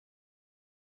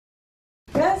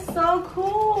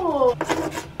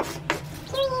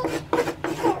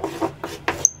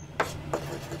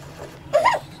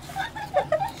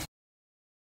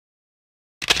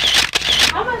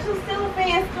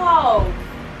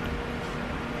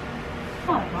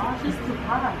It's too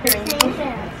hot.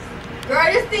 Girl,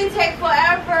 this thing take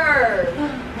forever.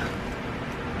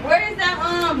 Where is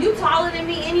that, you taller than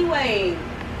me anyway.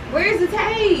 Where's the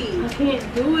tape? I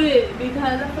can't do it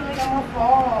because I feel like I'm gonna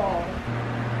fall.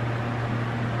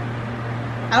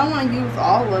 I don't want to use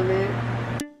all of it.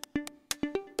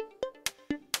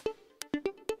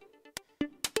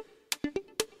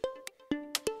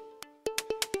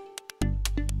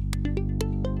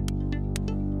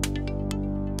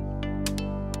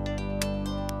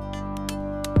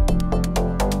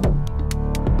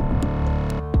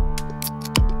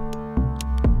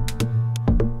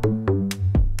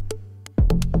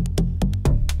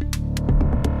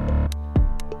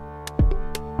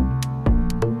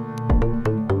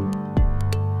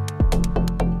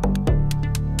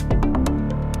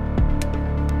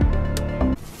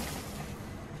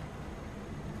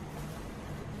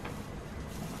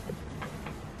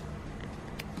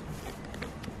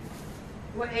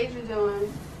 What age you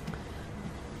doing?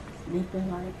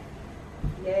 Sleeping like.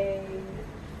 Yay.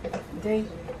 Deja,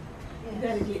 you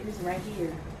gotta get this right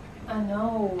here. I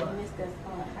know. I missed that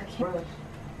spot. I can't rush.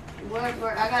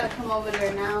 What? I gotta come over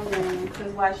there now then,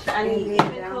 because I need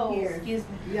even down coats. here. Excuse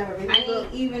me. You gotta I need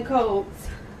even coats.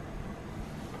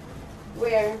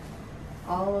 Where?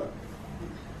 all.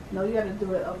 No, you gotta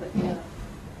do it up and down.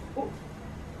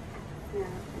 Yeah,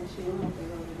 and she won't have to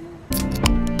go over there.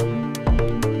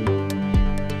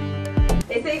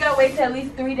 They say you gotta wait till at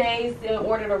least 3 days in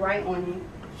order to write on it.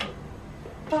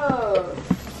 Oh.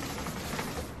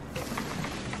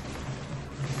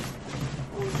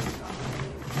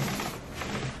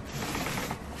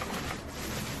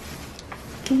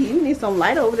 You need some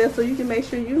light over there so you can make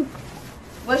sure you.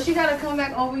 Well, she gotta come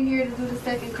back over here to do the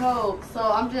second coat, so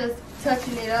I'm just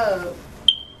touching it up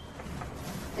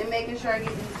and making sure I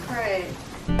get these cracks.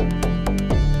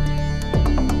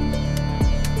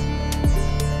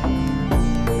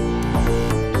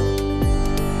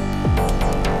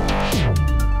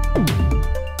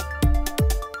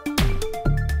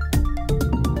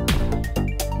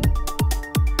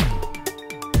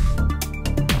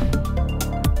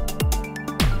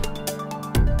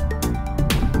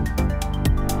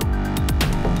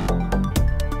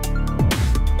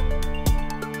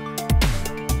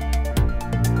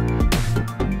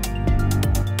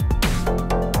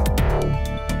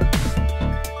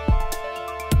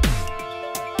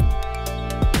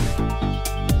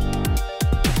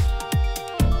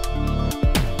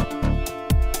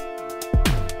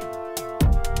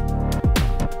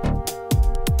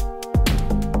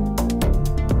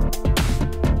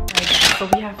 So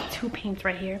we have two paints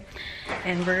right here,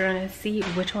 and we're gonna see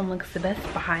which one looks the best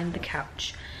behind the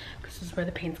couch, because this is where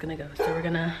the paint's gonna go. So we're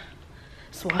gonna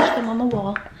swatch them on the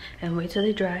wall and wait till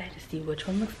they dry to see which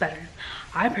one looks better.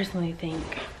 I personally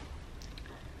think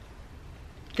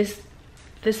this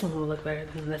one will look better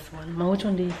than this one. Mom, which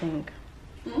one do you think?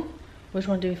 Which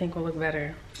one do you think will look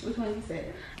better? Which one you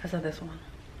said? I said this one.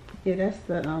 Yeah, that's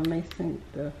the mason.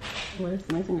 What is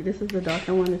mason? This is the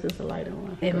darker one. This is the lighter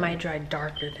one. It might dry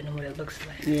darker than what it looks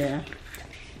like. Yeah.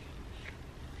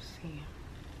 Let's see.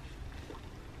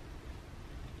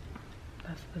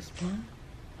 That's this one.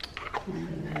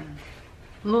 And then,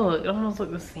 look, it almost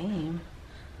look the same.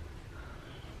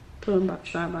 Put them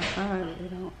side by side. They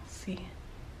don't. See.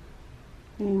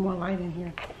 You need more light in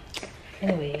here.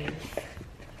 Anyways.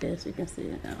 Yes, you can see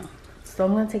it now. So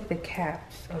I'm gonna take the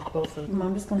caps of both of them.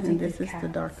 I'm just gonna take this the is caps. the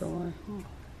darker one.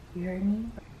 You heard me?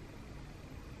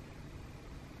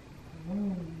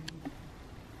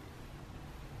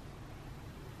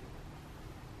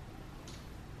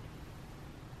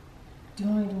 Do you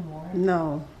want me to do more?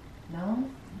 No. No?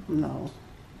 No.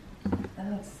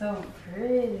 That looks so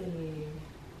pretty.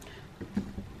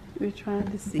 We're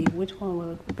trying to see which one will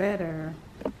look better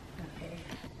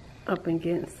up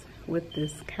against with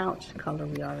this couch color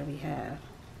we already have.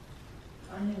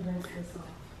 I need to rinse this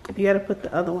off. You gotta put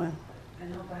the other one. I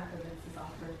know, but I have to rinse this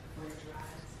off before it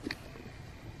dries.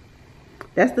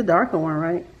 That's the darker one,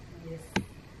 right? Yes.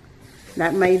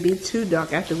 That may be too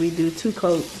dark after we do 2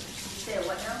 coats. You said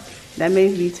what now? That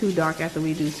may be too dark after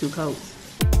we do 2 coats.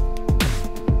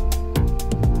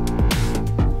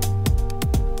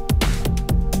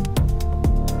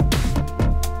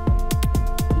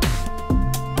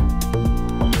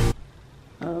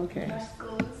 Okay.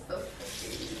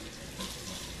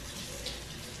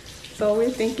 So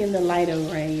we're thinking the lighter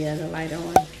one, yeah, the lighter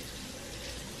one.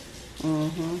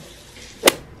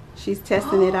 She's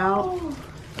testing it out.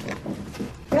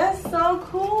 That's so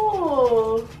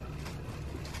cool.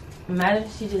 Imagine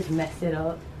if she just messed it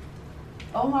up.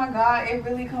 Oh my God, it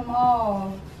really come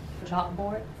off.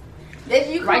 Chalkboard.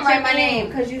 You can write my name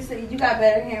because you got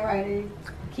better handwriting.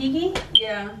 KeKe?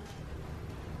 Yeah.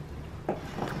 A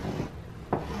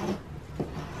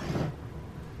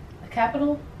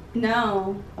capital?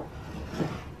 No.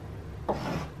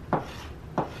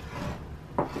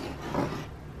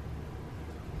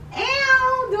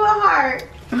 Ow! Do a heart.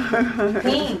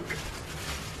 Pink.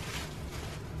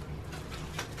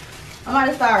 I'm about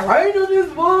to start writing on this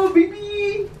wall,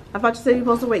 baby. I thought you said you're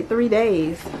supposed to wait 3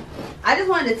 days. I just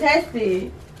wanted to test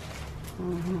it.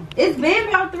 It's been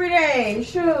about 3 days.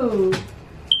 Shoot.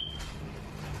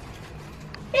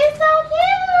 It's so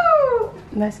cute.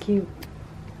 That's cute.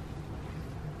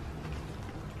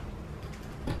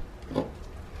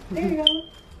 There you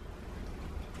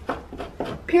go.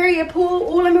 Period poo.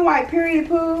 Ooh, let me wipe. Period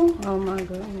poo. Oh my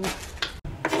goodness.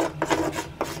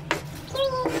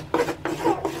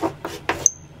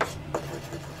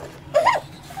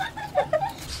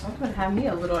 I'm gonna have me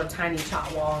a little tiny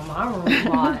chalk wall in my room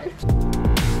lot.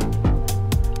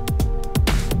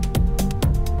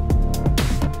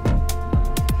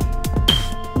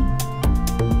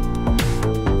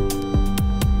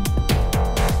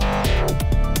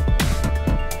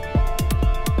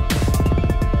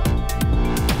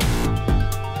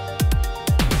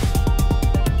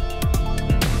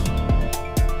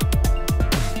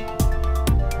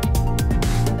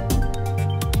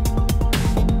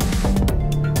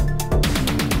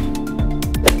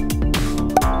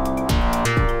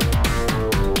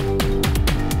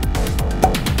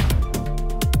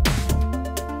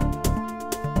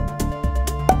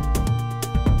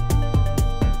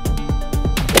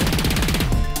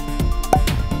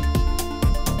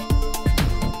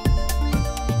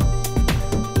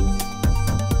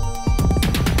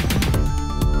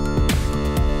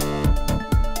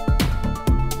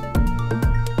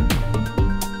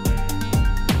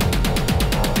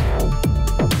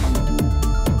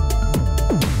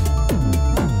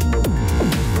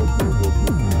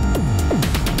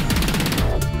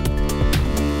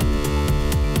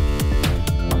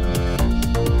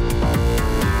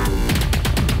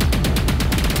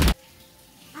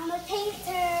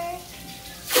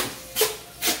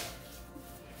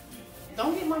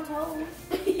 Don't get my toes.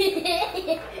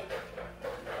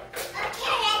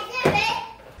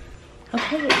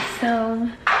 Okay, so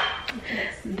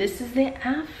this is the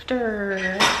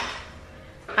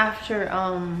after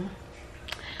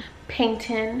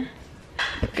painting.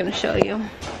 I'm gonna show you.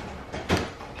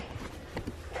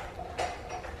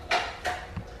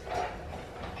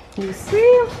 You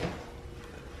see?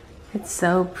 It's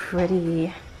so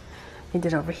pretty. We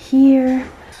did over here.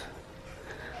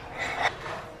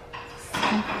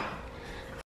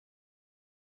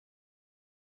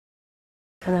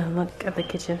 And then look at the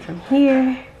kitchen from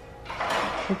here.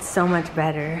 It's so much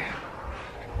better.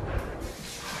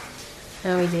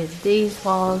 And we did these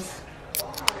walls.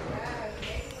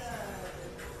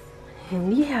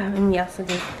 And yeah, and we also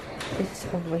did this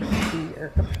over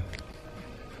here.